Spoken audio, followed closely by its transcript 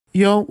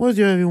Yo, what's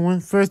up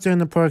everyone? First day in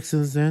the park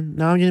since then.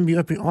 Now I'm gonna be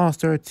upping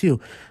All-Star 2.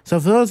 So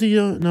for those of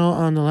you who don't know,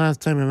 on the last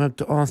time I upped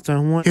to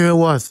All-Star 1, here it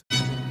was.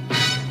 I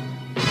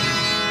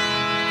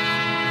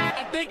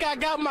think I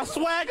got my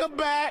swagger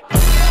back.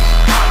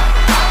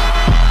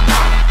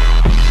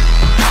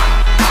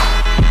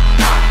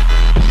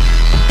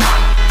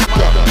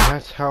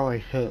 That's how I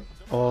hit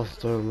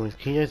All-Star 1.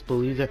 Can you guys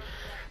believe that?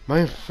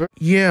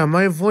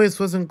 My voice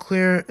wasn't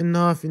clear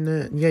enough and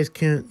you guys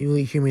can't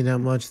really hear me that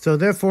much. So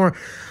therefore,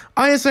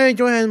 I decided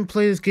to go ahead and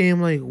play this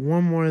game like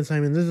one more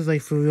time. And this is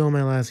like for real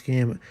my last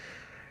game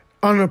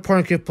on a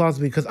park if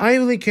possible, because I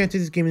really can't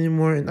take this game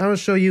anymore. And I will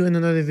show you in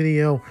another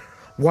video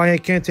why I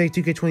can't take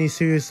 2K20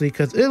 seriously,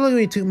 because it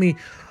literally took me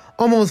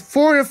almost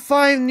 4 to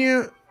 5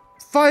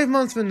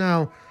 months from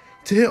now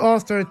to hit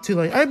All-Star 2.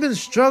 Like, I've been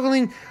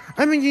struggling.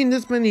 I've been getting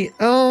this many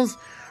L's.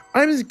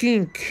 I'm just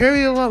getting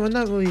carried a lot, but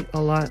not really a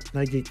lot.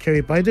 I get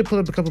carried, but I did put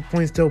up a couple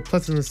points though,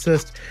 plus an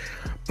assist.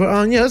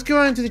 But yeah, let's get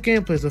right into the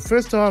gameplay. So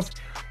first off,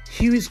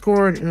 he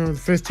scored the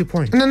first 2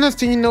 points, and the next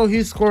thing you know,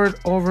 he scored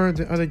over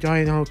the other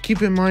guy. Now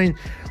keep in mind,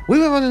 we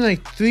were running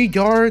like 3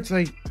 guards,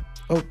 like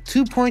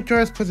 2 point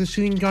guards plus a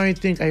shooting guard. I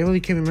think I really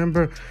can't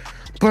remember.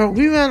 But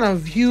we ran a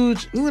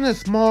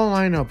small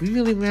lineup. We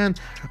really ran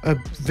a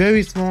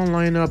very small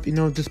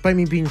lineup, despite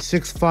me being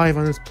 6'5"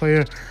 on this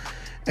player.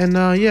 And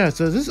yeah,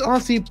 so this is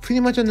honestly pretty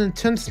much an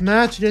intense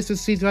match just to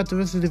see throughout the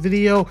rest of the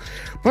video.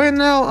 Right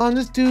now,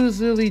 this dude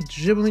is literally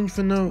dribbling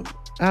for no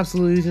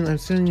absolute reason. I'm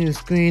sending you the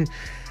screen.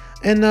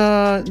 And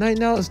right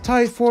now it's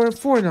tied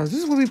 4-4 now. This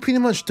is what we pretty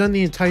much done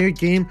the entire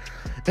game.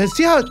 And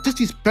see how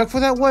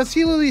disrespectful that was?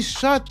 He literally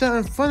shot that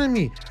in front of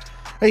me.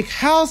 Like,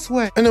 how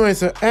sweat. Anyway,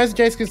 so as you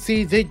guys can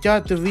see, they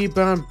got the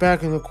rebound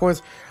back. And of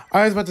course,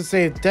 I was about to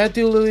say, if that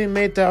dude literally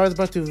made that, I was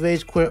about to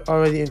rage quit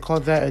already and call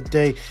that a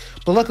day.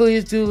 But luckily,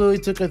 this dude literally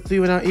took a 3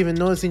 without even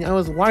noticing. I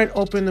was wide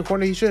open in the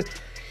corner. He should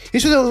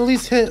have at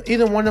least hit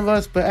either one of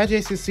us. But as you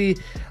guys can see,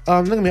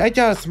 look at me. I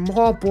got a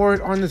small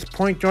board on this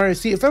point guard.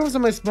 See, if I was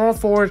on my small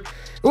forward,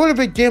 it would have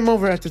been game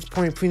over at this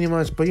point, pretty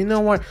much. But you know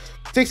what?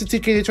 Thanks to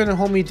 2K, they're trying to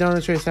hold me down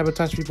and try to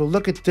sabotage people.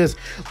 Look at this.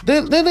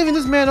 They're leaving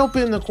this man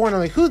open in the corner.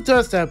 Like, who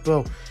does that,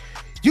 bro?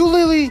 You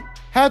literally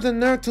had the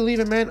nerve to leave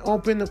a man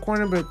open in the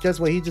corner, but guess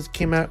what? He just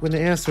came out with the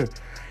answer.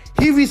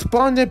 He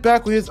responded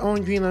back with his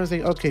own green. I was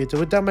like, okay, so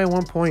with that my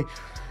 1 point,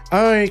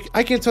 alright,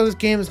 I can tell this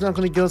game is not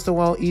going to go so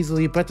well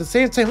easily. But at the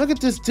same time, look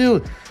at this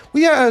dude.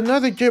 We got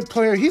another good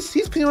player. He's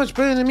pretty much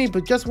better than me,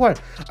 but guess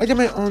what? I got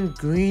my own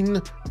Green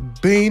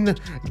Bay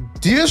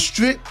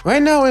District.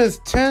 Right now it is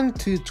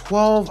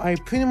 10-12. I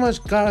pretty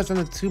much got us on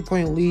a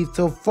 2-point lead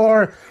so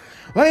far.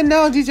 Right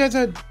now, these guys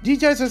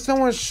are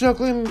somewhat shook.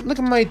 Look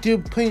at my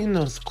dude putting in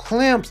those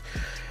clamps.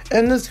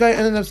 And this guy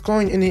ended up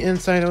scoring in the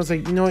inside. I was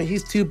like, you know what?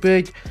 He's too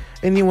big.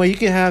 Anyway, you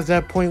can have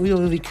that point. We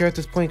don't really care at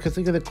this point because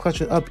they're going to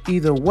clutch it up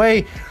either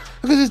way.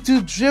 Look at this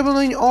dude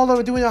dribbling all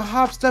over, doing a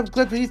hop, step,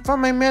 clip. He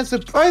found my man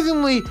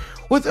surprisingly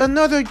with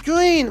another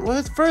green. With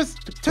his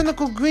first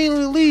technical green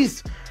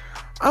release.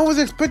 I was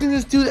expecting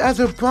this dude as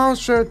a brown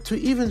shirt to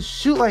even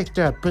shoot like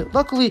that. But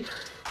luckily,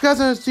 he got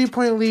a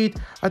 3-point lead.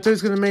 I thought he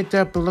was going to make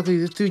that, but luckily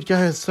this dude got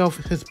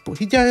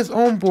he got his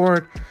own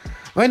board.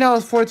 Right now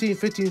it's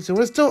 14-15, so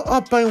we're still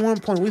up by 1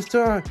 point. We're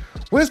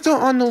still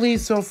on the lead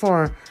so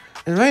far.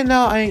 And right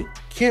now I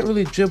can't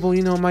really dribble,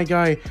 my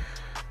guy.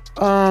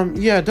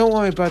 Yeah, don't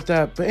worry about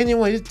that. But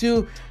anyway, this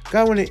dude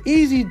got one an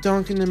easy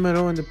dunk in the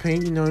middle in the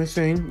paint, you know what I'm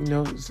saying?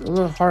 It's a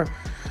little hard.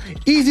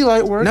 Easy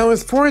light work. Now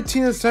it's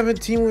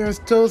 14-17. We are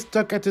still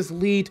stuck at this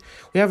lead.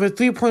 We have a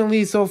 3-point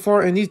lead so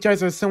far, and these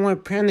guys are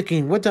somewhat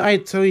panicking. What did I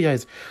tell you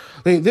guys?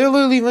 Like, they're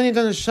literally running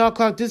down the shot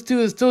clock. This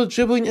dude is still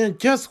dribbling, and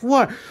guess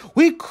what?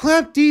 We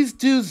clamped these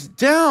dudes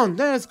down.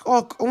 That is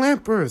called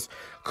clampers.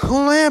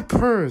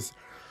 Clampers.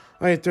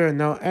 Right there.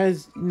 Now,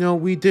 as you know,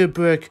 we did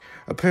brick.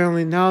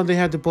 Apparently, now they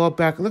had the ball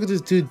back. Look at this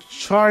dude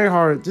try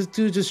hard. This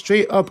dude just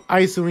straight up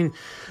isoing,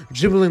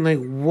 dribbling. Like,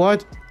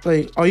 what?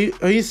 Like, are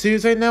you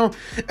serious right now?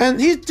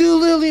 And he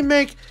literally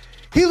made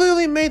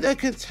a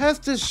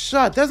contested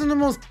shot. That's one of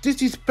the most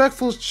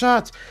disrespectful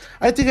shots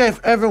I think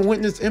I've ever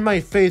witnessed in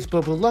my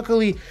Facebook. But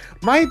luckily,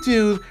 my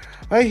dude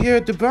right here,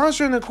 the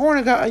bouncer in the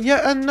corner, got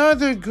yet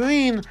another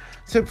green.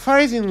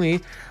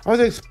 Surprisingly, I was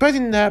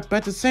expecting that, but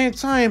at the same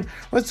time,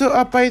 we're still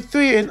up by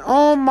 3, and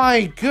oh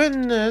my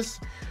goodness.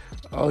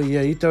 Oh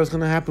yeah, you thought it was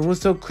gonna happen. We're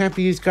still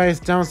clamping these guys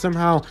down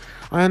somehow.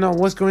 I don't know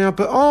what's going on,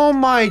 but oh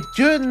my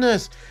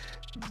goodness.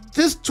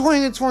 This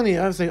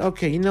 20-20, I was like,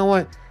 okay, you know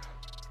what?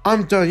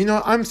 I'm done.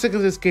 I'm sick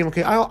of this game,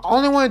 okay? All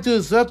I want to do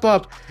is zip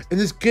up and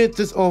just get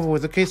this over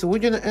with, okay? So we're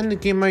going to end the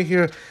game right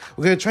here.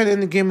 We're going to try to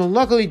end the game, and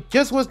luckily,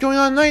 guess what's going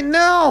on right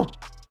now?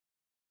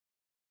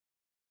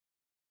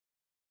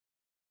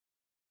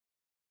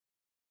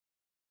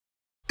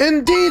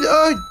 Indeed,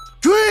 a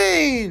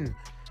green!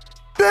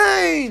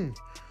 Bang!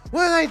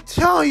 What did I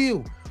tell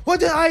you? What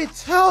did I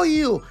tell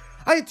you?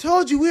 I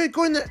told you we were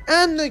going to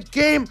end the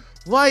game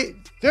right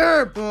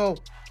there, bro.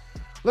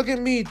 Look at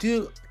me,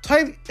 dude.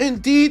 Type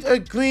indeed a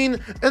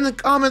green in the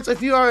comments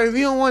if you are a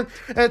real one,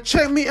 and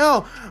check me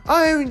out.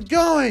 I am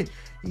going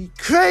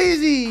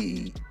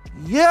crazy.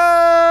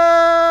 Yeah!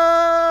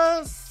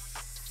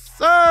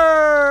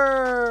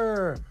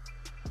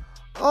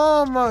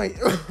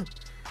 my.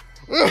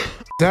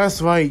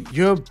 That's right,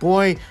 your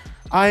boy.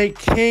 I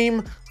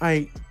came,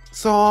 I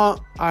saw,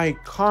 I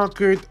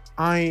conquered,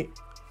 I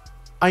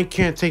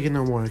can't take it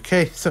no more,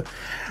 okay? So,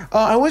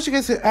 I wish you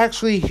guys could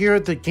actually hear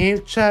the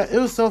game chat. It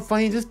was so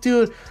funny. This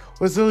dude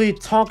was really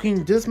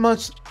talking this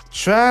much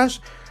trash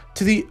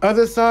to the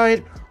other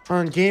side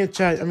on game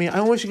chat. I mean,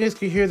 I wish you guys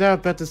could hear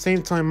that, but at the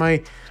same time,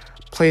 my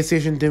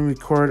PlayStation didn't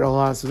record a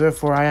lot, so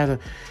therefore I had to.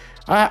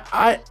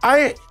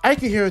 I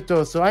could hear it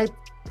though, so I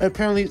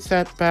apparently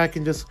sat back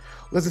and just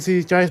listened to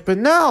these guys. But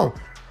now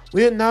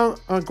we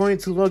are going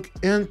to look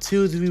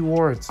into the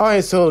rewards.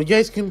 Alright, so you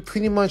guys can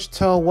pretty much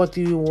tell what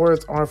the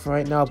rewards are for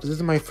right now, but this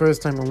is my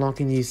first time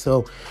unlocking these.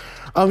 So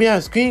yeah,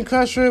 Screen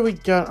Crusher, we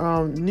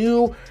got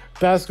new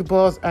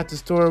basketballs at the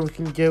store.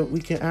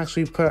 We can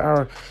actually put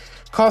our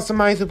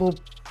customizable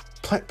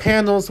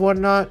panels,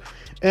 whatnot,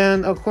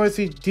 and of course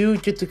we do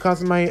get to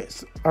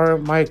customize our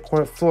My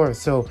Court floor.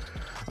 So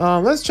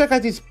let's check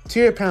out these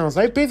tier panels.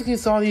 I basically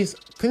saw these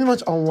pretty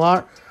much a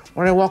lot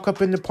when I walk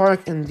up in the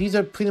park, and these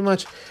are pretty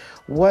much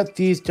what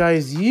these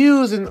guys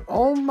use. And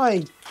oh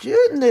my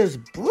goodness,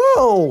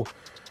 bro,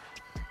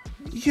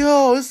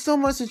 yo, there's so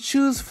much to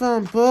choose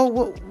from, bro.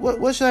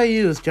 What should I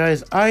use,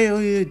 guys? I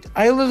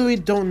literally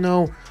don't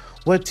know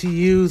what to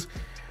use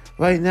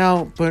right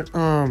now, but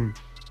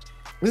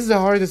this is a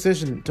hard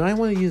decision. Do I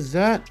want to use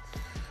that?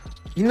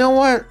 You know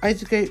what? I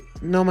think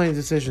I know my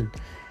decision.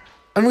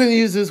 I'm going to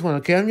use this one,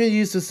 okay? I'm going to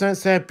use the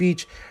Sunset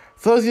Beach.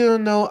 For those of you who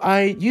don't know,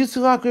 I used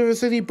to lock River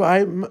City,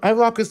 but I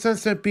locked the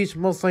Sunset Beach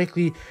most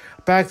likely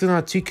back then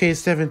on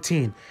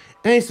 2K17. And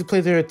I used to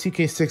play there at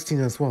 2K16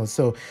 as well.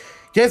 So,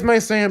 you guys might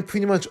say I'm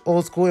pretty much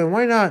old school, and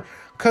why not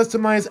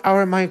customize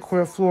our My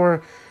Court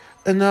floor?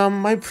 And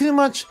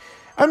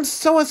I'm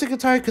so sick and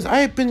tired because I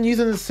have been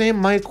using the same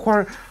My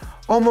Court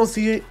almost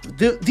the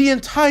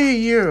entire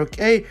year,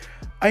 okay?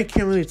 I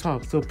can't really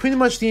talk. So pretty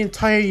much the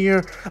entire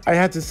year, I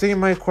had the same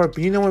My Court.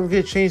 But you know what? We're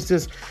going to change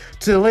this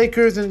to the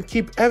Lakers and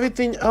keep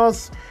everything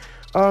else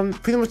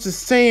pretty much the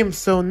same.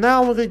 So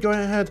now we're going to go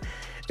ahead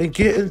and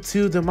get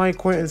into the My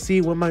Court and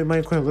see what my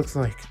My Court looks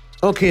like.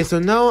 Okay, so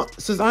now,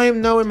 since I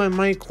am now in my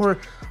My Court,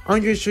 I'm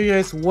going to show you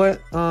guys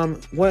what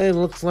it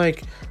looks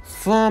like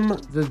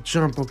from the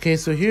jump. Okay,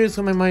 so here's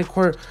what my My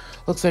Court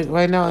looks like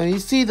right now. And you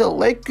see the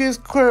Lakers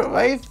court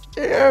right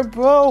there,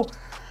 bro.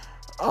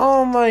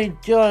 Oh my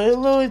god, it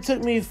literally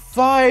took me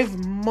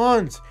 5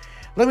 months.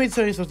 Let me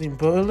tell you something,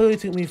 bro. It literally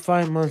took me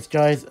 5 months,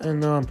 guys.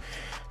 And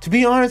to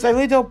be honest, I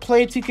really don't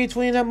play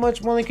 2K20 that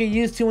much more like I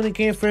used to when the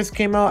game first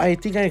came out. I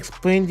think I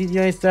explained to you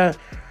guys that.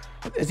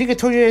 I think I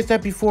told you guys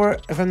that before,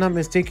 if I'm not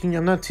mistaken.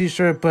 I'm not too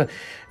sure, but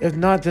if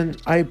not, then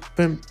I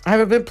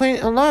haven't been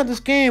playing a lot of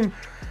this game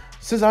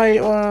since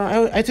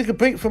I took a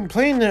break from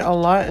playing it a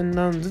lot, and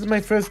this is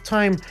my first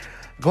time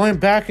going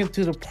back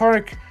into the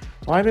park.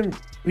 Well, I've been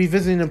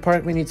revisiting the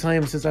park many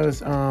times since I was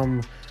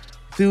doing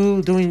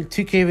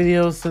 2K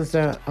videos since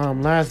that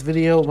last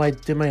video. I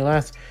did my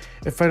last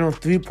final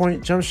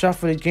 3-point jump shot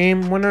for the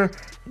game winner.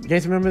 You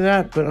guys remember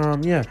that?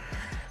 But yeah,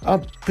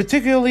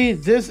 particularly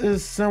this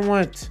is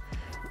somewhat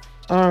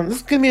this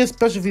is gonna be a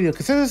special video.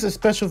 Consider this a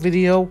special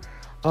video,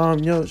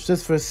 you know,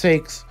 just for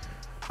sakes,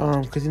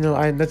 because you know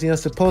I have nothing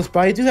else to post.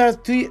 But I do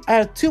have 2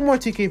 more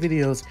 2K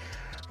videos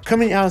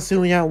coming out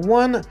soon. We have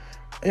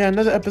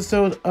another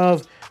episode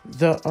of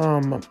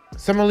the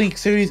Summer League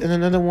series, and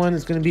another one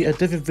is going to be a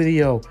different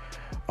video.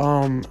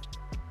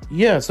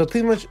 Yeah, so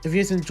pretty much if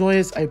you guys enjoy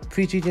this, I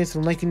appreciate you guys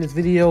for liking this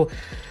video.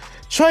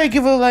 Try to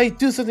give it a like,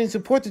 do something,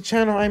 support the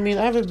channel. I mean,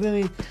 I've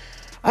been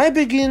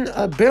getting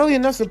barely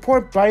enough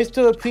support, but I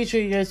still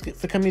appreciate you guys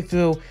for coming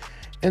through.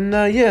 And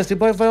yeah, it's your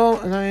boy Vile,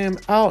 and I am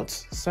out,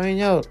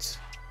 signing out.